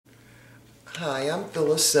Hi, I'm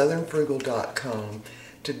Phyllis, southernfrugal.com.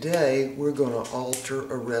 Today we're going to alter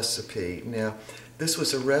a recipe. Now, this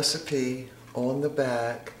was a recipe on the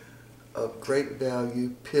back of great value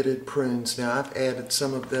pitted prunes. Now, I've added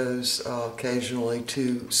some of those occasionally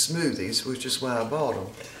to smoothies, which is why I bought them.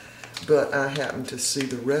 But I happened to see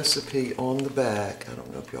the recipe on the back. I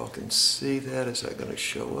don't know if y'all can see that. Is that going to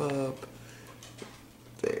show up?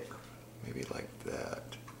 There. Maybe like that.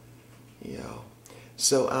 Yeah.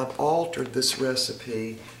 So I've altered this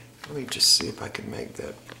recipe. Let me just see if I can make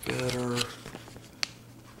that better.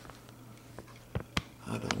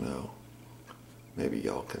 I don't know. Maybe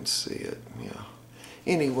y'all can see it. Yeah.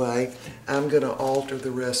 Anyway, I'm going to alter the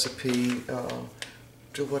recipe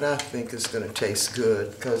to what I think is going to taste good,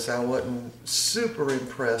 because I wasn't super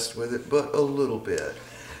impressed with it, but a little bit.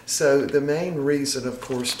 So the main reason, of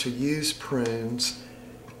course, to use prunes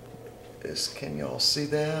is, can y'all see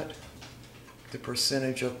that? The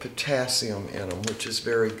percentage of potassium in them, which is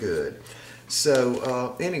very good.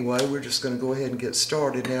 So anyway, we're just going to go ahead and get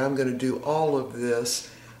started. Now I'm going to do all of this,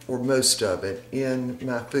 or most of it, in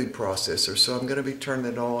my food processor. So I'm going to be turning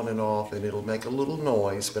it on and off, and it'll make a little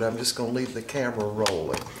noise, but I'm just going to leave the camera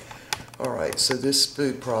rolling. Alright, so this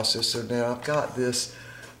food processor, now I've got this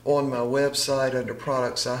on my website under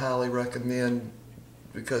products I highly recommend,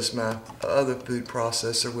 because my other food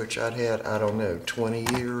processor, which I'd had, I don't know,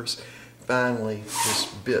 20 years, finally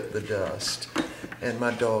just bit the dust. And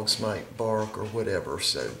my dogs might bark or whatever,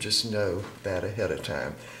 so just know that ahead of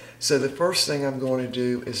time. So the first thing I'm going to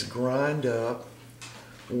do is grind up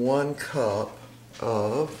 1 cup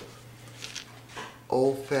of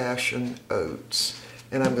old-fashioned oats.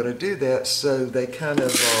 And I'm going to do that so they kind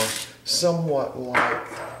of somewhat like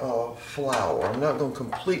flour. I'm not going to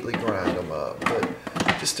completely grind them up, but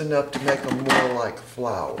just enough to make them more like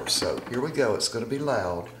flour. So here we go. It's going to be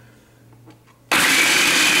loud.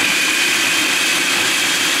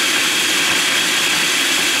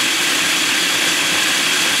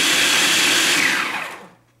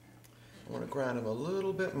 I want to grind them a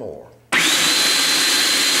little bit more.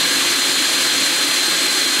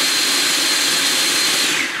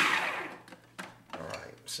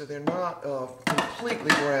 Alright, so they're not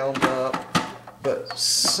completely ground up, but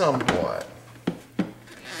somewhat.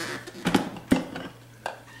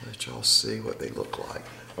 Let y'all see what they look like.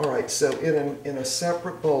 Alright, so in a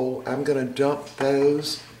separate bowl, I'm going to dump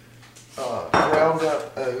those ground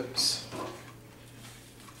up oats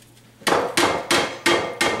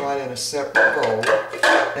right in a separate bowl,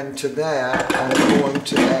 and to that I'm going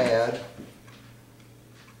to add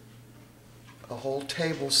a whole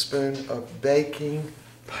tablespoon of baking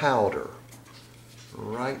powder.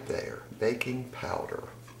 Right there, baking powder.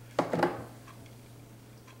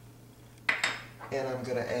 And I'm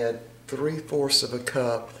going to add 3/4 of a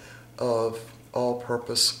cup of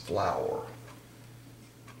all-purpose flour.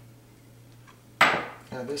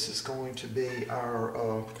 Now this is going to be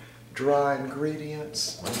our dry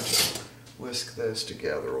ingredients. Let me just whisk those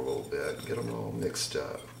together a little bit, get them all mixed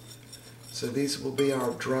up. So these will be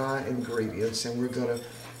our dry ingredients, and we're going to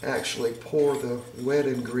actually pour the wet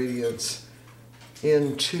ingredients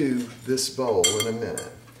into this bowl in a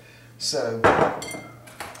minute. So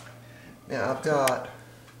now I've got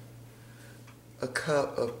a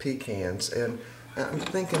cup of pecans, and I'm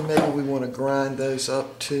thinking maybe we want to grind those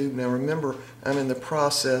up too. Now remember, I'm in the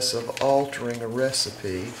process of altering a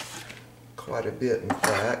recipe, quite a bit in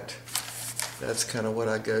fact. That's kind of what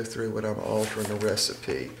I go through when I'm altering a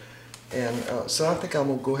recipe. And so I think I'm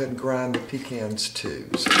going to go ahead and grind the pecans too.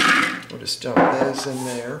 So we'll just dump those in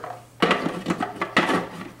there.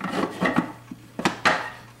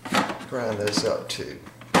 Grind those up too.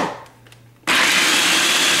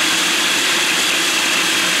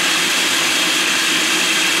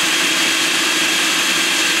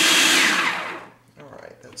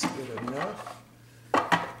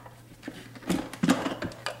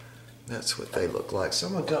 That's what they look like. So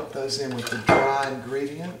I'm going to dump those in with the dry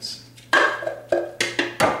ingredients.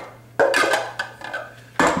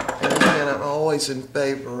 And again, I'm always in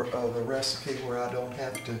favor of a recipe where I don't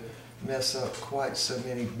have to mess up quite so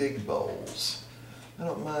many big bowls. I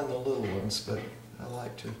don't mind the little ones, but I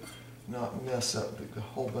like to not mess up a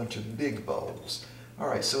whole bunch of big bowls.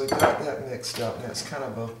 Alright, so we've got that mixed up. Now it's kind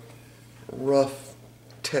of a rough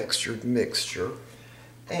textured mixture.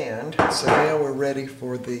 And so now we're ready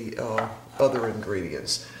for the other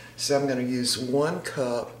ingredients. So I'm going to use 1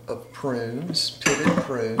 cup of prunes, pitted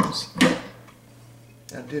prunes.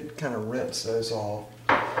 I did kind of rinse those off.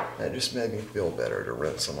 That just made me feel better to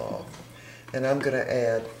rinse them off. And I'm going to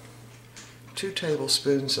add 2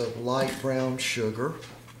 tablespoons of light brown sugar.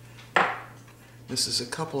 This is a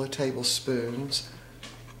couple of tablespoons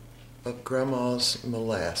of Grandma's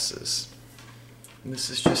molasses. And this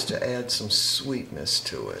is just to add some sweetness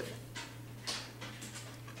to it.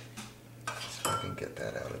 So I can get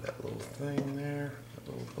that out of that little thing there, that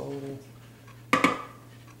little bowl.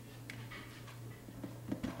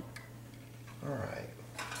 Alright.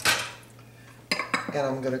 And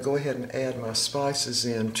I'm going to go ahead and add my spices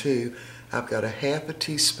in too. I've got a half a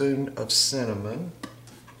teaspoon of cinnamon,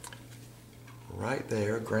 right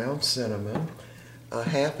there, ground cinnamon, a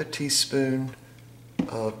half a teaspoon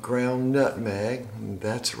of ground nutmeg,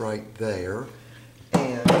 that's right there,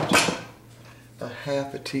 and a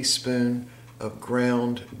half a teaspoon of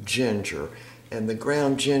ground ginger. And the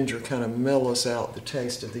ground ginger kind of mellows out the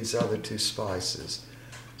taste of these other two spices.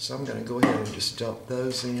 So I'm going to go ahead and just dump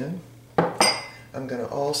those in. I'm going to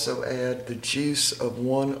also add the juice of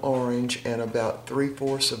one orange and about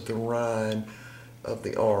 3/4 of the rind of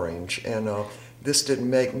the orange. And this didn't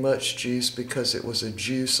make much juice because it was a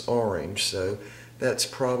juice orange, so that's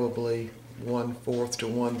probably 1/4 to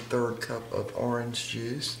 1/3 cup of orange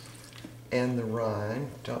juice. And the rind,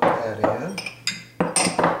 dump that in.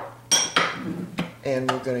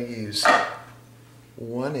 And we're going to use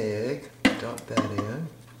 1 egg, dump that in.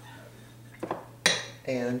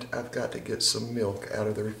 And I've got to get some milk out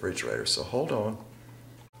of the refrigerator, so hold on.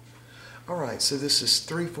 Alright, so this is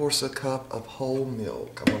 3/4 a cup of whole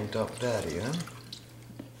milk. I'm going to dump that in.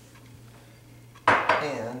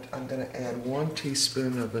 And I'm going to add 1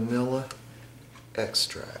 teaspoon of vanilla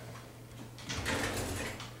extract.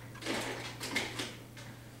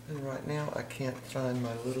 And right now I can't find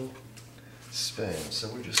my little spoon, so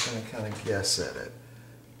we're just going to kind of guess at it.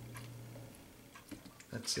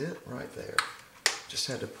 That's it, right there. Just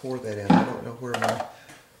had to pour that in. I don't know where my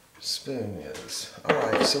spoon is.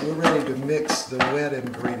 Alright, so we're ready to mix the wet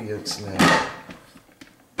ingredients now.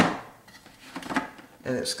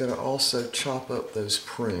 And it's going to also chop up those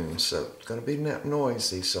prunes, so it's going to be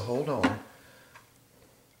noisy, so hold on.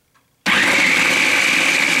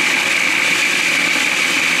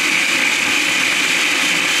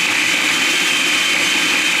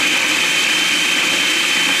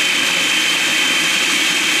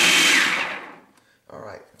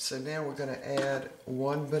 So now we're going to add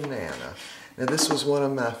 1 banana. Now this was one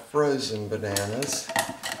of my frozen bananas.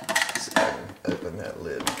 So I can open that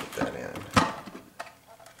lid and put that in.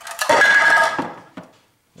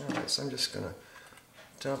 Alright, so I'm just going to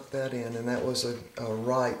dump that in, and that was a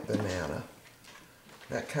ripe banana.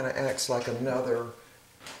 That kind of acts like another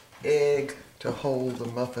egg to hold the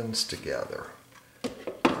muffins together.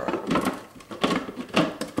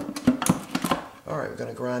 Alright, we're going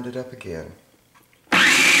to grind it up again.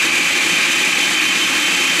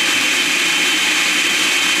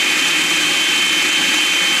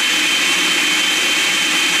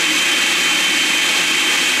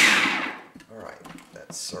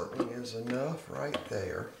 Certainly is enough right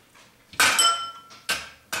there.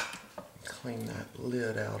 Clean that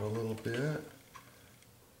lid out a little bit.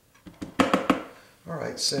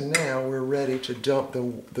 Alright, so now we're ready to dump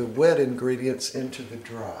the wet ingredients into the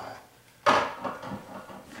dry.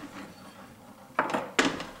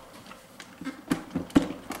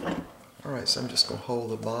 Alright, so I'm just going to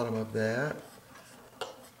hold the bottom of that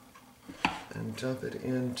and dump it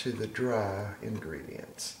into the dry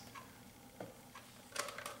ingredients.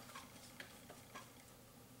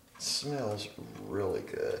 Smells really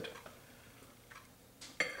good.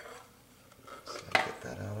 So I'll get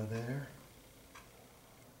that out of there.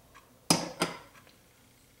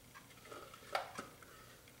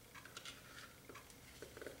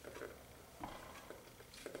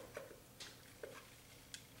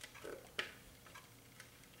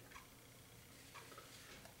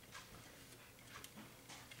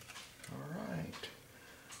 All right,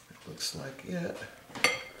 that looks like it.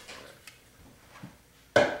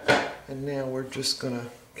 And now we're just going to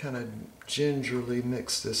kind of gingerly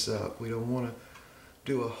mix this up. We don't want to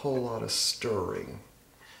do a whole lot of stirring.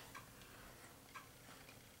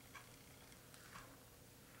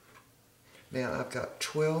 Now I've got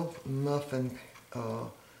 12 muffin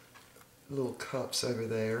little cups over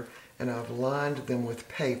there, and I've lined them with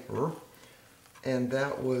paper, and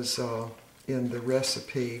that was in the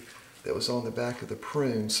recipe that was on the back of the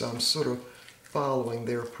prunes, so I'm sort of following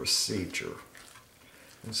their procedure.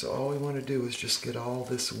 And so all we want to do is just get all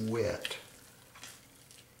this wet.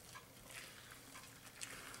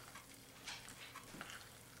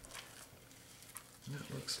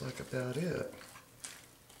 That looks like about it.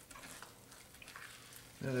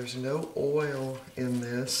 Now there's no oil in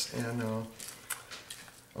this, and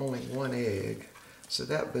only 1 egg. So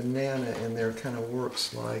that banana in there kind of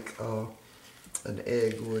works like an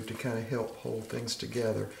egg would to kind of help hold things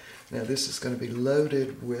together. Now this is going to be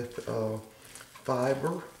loaded with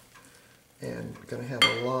fiber and going to have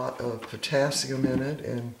a lot of potassium in it,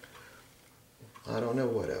 and I don't know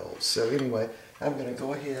what else. So anyway, I'm going to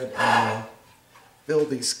go ahead and fill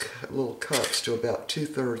these little cups to about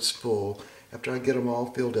 2/3 full. After I get them all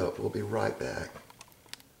filled up, we'll be right back.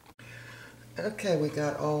 Okay, we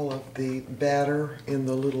got all of the batter in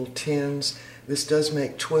the little tins. This does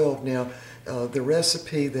make 12 now. The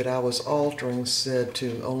recipe that I was altering said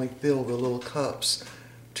to only fill the little cups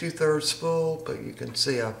 2/3 full, but you can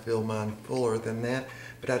see I fill mine fuller than that,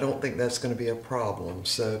 but I don't think that's going to be a problem.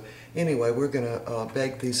 So anyway, we're going to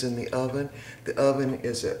bake these in the oven. The oven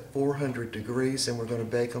is at 400 degrees and we're going to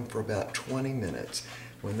bake them for about 20 minutes.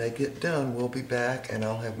 When they get done, we'll be back and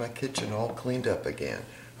I'll have my kitchen all cleaned up again.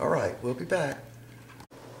 All right, we'll be back.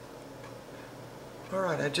 All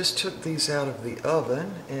right, I just took these out of the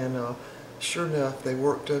oven and sure enough, they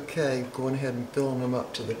worked okay, going ahead and filling them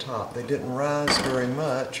up to the top. They didn't rise very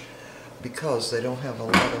much because they don't have a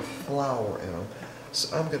lot of flour in them.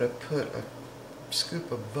 So I'm going to put a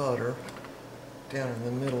scoop of butter down in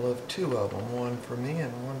the middle of 2 of them, one for me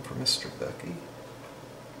and one for Mr. Bucky.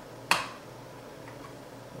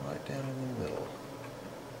 Right down in the middle.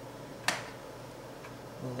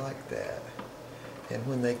 Like that. And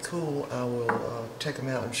when they cool, I will take them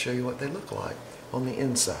out and show you what they look like on the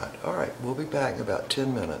inside. All right, we'll be back in about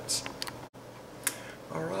 10 minutes.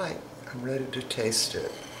 All right, I'm ready to taste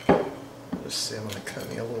it. Let's see, I'm going to cut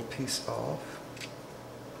me a little piece off.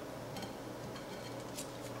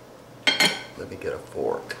 Let me get a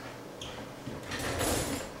fork.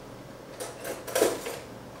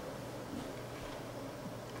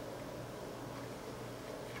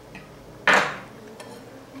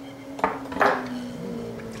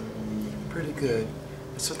 Pretty good.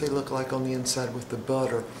 That's what they look like on the inside with the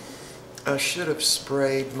butter. I should have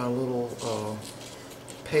sprayed my little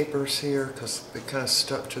papers here because they kind of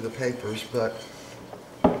stuck to the papers, but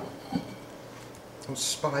it's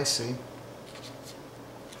spicy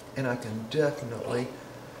and I can definitely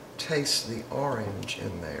taste the orange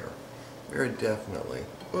in there. Very definitely.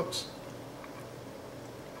 Whoops.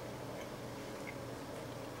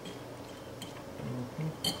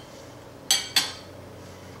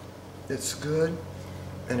 It's good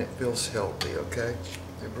and it feels healthy, okay?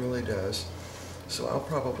 It really does. So I'll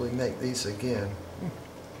probably make these again.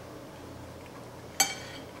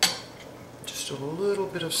 Just a little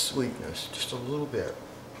bit of sweetness, just a little bit.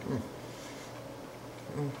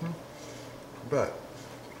 But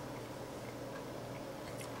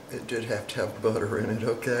it did have to have butter in it,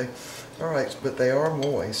 okay? All right, but they are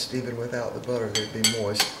moist. Even without the butter, they'd be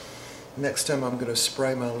moist. Next time I'm going to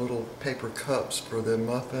spray my little paper cups for the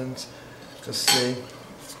muffins, because see,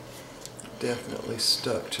 definitely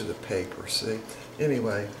stuck to the paper, see?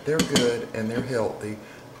 Anyway, they're good and they're healthy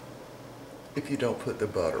if you don't put the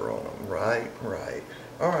butter on them, right? Right.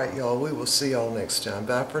 All right, y'all, we will see y'all next time.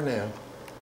 Bye for now.